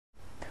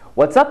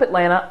What's up,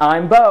 Atlanta?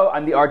 I'm Bo.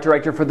 I'm the art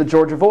director for the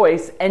Georgia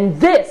Voice,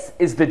 and this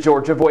is the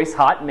Georgia Voice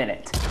Hot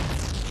Minute.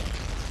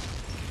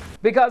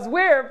 Because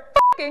we're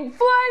fucking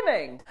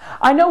flaming!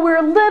 I know we're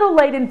a little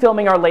late in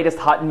filming our latest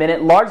Hot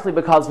Minute, largely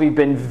because we've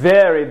been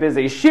very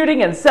busy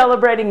shooting and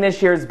celebrating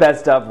this year's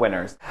Best of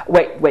winners.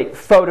 Wait,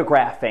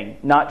 photographing,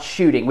 not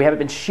shooting. We haven't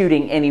been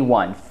shooting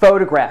anyone.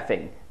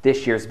 Photographing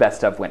this year's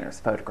Best of winners.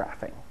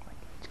 Photographing.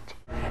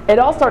 It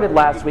all started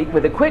last week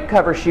with a quick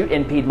cover shoot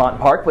in Piedmont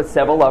Park with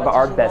several of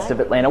our Best of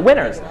Atlanta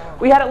winners.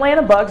 We had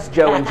Atlanta Bugs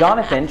Joe and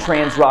Jonathan,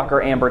 trans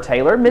rocker Amber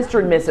Taylor, Mr.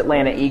 and Miss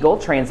Atlanta Eagle,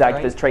 trans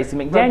activist Tracy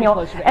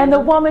McDaniel, and the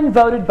woman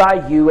voted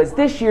by you as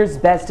this year's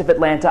Best of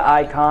Atlanta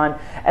icon,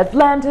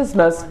 Atlanta's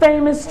most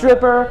famous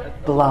stripper,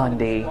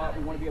 Blondie.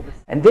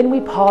 And then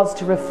we paused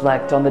to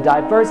reflect on the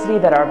diversity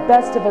that our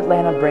Best of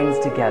Atlanta brings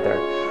together.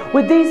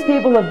 Would these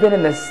people have been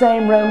in the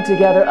same room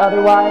together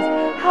otherwise?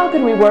 How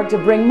can we work to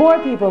bring more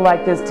people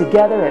like this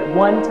together at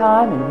one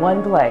time in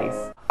one place?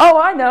 Oh,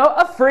 I know,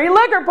 a free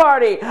liquor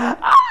party!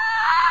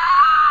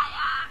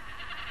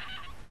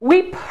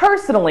 We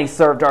personally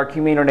served our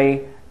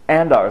community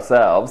and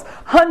ourselves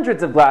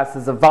hundreds of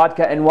glasses of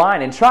vodka and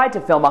wine and tried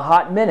to film a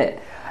Hot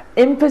Minute.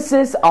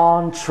 Emphasis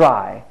on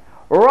try.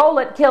 Roll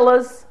it,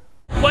 killers!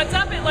 What's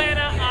up,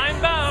 Atlanta?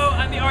 I'm Bo.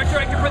 I'm the art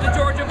director for the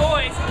Georgia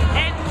Voice,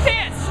 and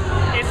this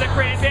is a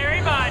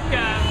cranberry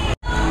vodka.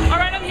 All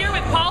right, I'm here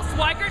with Paul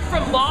Swikert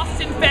from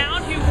Lost and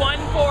Found, who won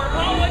for,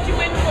 Paul, what'd you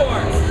win for?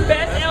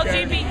 Best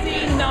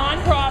LGBT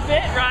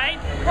nonprofit, right?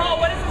 Paul,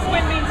 what does this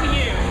win mean to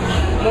you?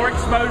 More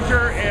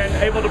exposure and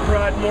able to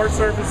provide more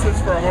services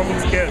for our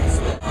homeless kids.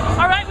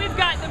 All right, we've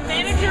got the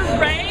manager,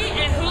 Ray,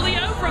 and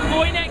Julio from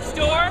Boy Next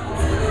Door.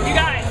 You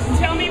guys,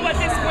 tell me what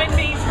this win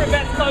means for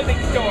Best Clothing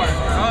Store.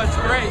 Oh, it's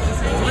great. This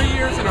is 3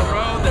 years in a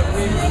row that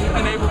we've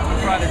been able to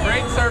provide a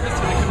great service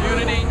to the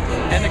community,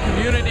 and the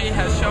community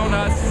has shown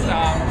us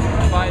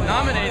by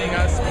nominating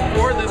us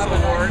for this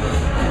award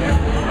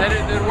that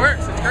it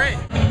works. It's great.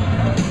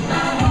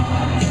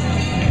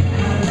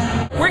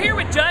 We're here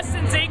with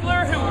Justin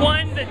Ziegler, who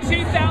won the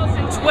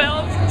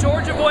 2012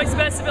 Georgia Voice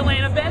Best of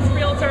Atlanta Best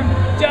Realtor.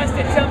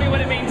 Justin, tell me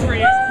what it means for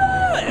you.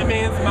 It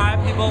means my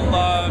people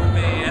love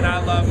me, and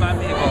I love my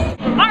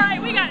people. All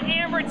right, we got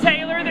Amber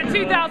Taylor, the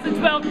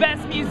 2012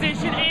 Best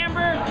Musician.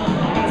 Amber,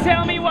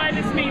 tell me why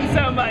this means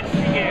so much to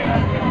you.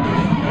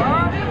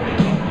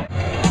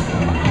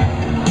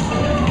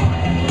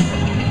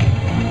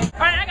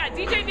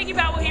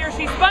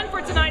 She spun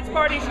for tonight's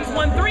party. She's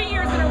won 3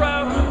 years in a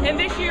row, and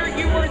this year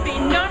you were the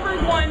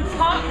 #1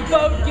 top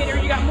vote getter.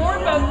 You got more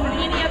votes than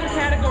any other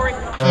category.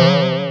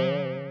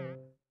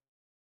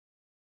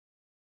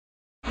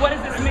 What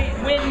does this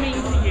win mean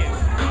to you?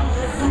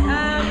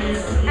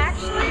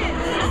 Actually,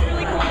 it's just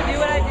really cool to do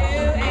what I do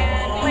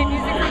and play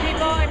music for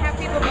people and have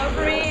people vote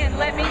for me and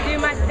let me do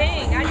my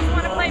thing. I just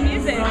want to play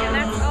music, and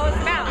that's all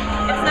it's about.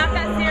 It's not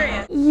that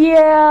serious.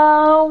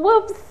 Yeah,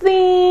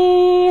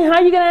 whoopsie. How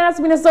are you going to ask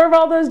me to serve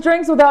all those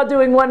drinks without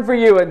doing one for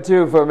you and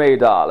two for me,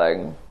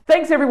 darling?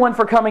 Thanks everyone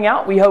for coming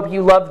out. We hope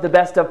you loved the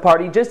Best of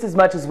party just as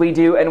much as we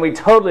do, and we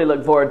totally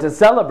look forward to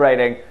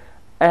celebrating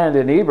and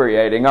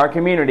inebriating our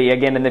community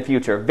again in the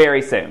future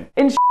very soon.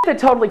 In shit that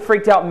totally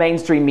freaked out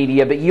mainstream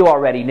media, but you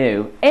already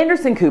knew,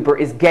 Anderson Cooper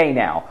is gay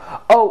now.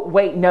 Oh,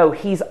 wait, no,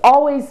 he's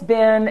always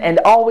been and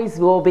always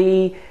will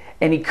be,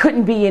 and he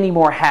couldn't be any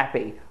more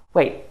happy.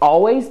 Wait,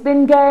 always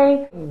been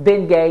gay?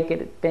 Been gay, get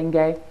it? Been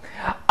gay?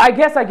 I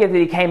guess I get that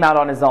he came out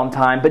on his own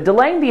time, but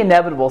delaying the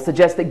inevitable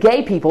suggests that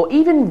gay people,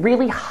 even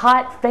really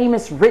hot,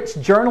 famous, rich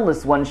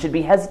journalist ones, should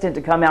be hesitant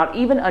to come out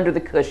even under the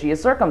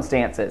cushiest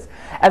circumstances.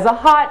 As a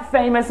hot,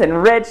 famous,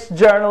 and rich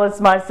journalist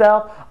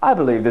myself, I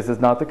believe this is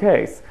not the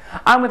case.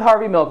 I'm with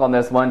Harvey Milk on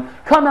this one.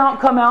 Come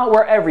out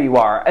wherever you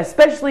are,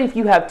 especially if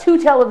you have 2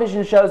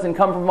 television shows and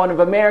come from one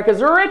of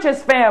America's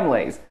richest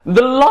families.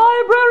 The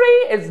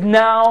library is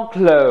now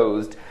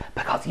closed.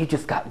 Because you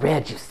just got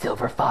read, you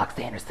silver fox,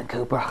 Anderson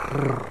Cooper.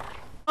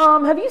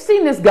 Have you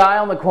seen this guy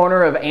on the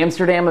corner of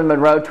Amsterdam and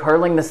Monroe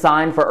twirling the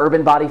sign for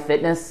Urban Body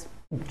Fitness?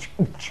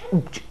 Twirl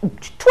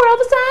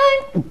the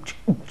sign!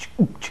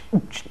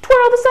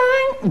 Twirl the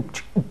sign!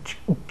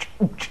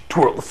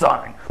 Twirl the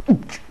sign!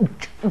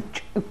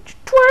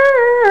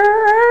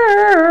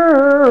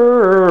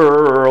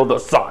 Twirl the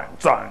sign!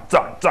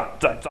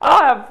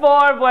 I'll have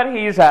 4 of what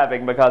he's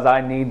having because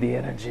I need the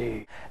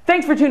energy.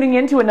 Thanks for tuning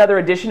in to another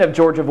edition of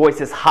Georgia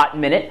Voice's Hot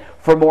Minute.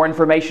 For more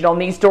information on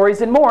these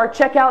stories and more,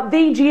 check out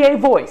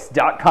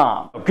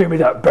thegavoice.com. Give me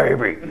that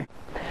baby.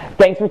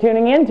 Thanks for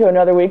tuning in to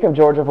another week of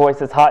Georgia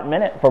Voice's Hot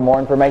Minute. For more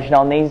information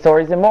on these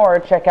stories and more,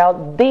 check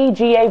out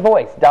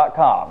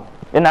thegavoice.com.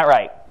 Isn't that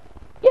right?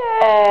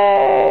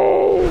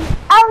 Yay!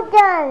 All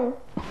done.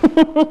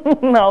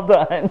 All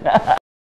done.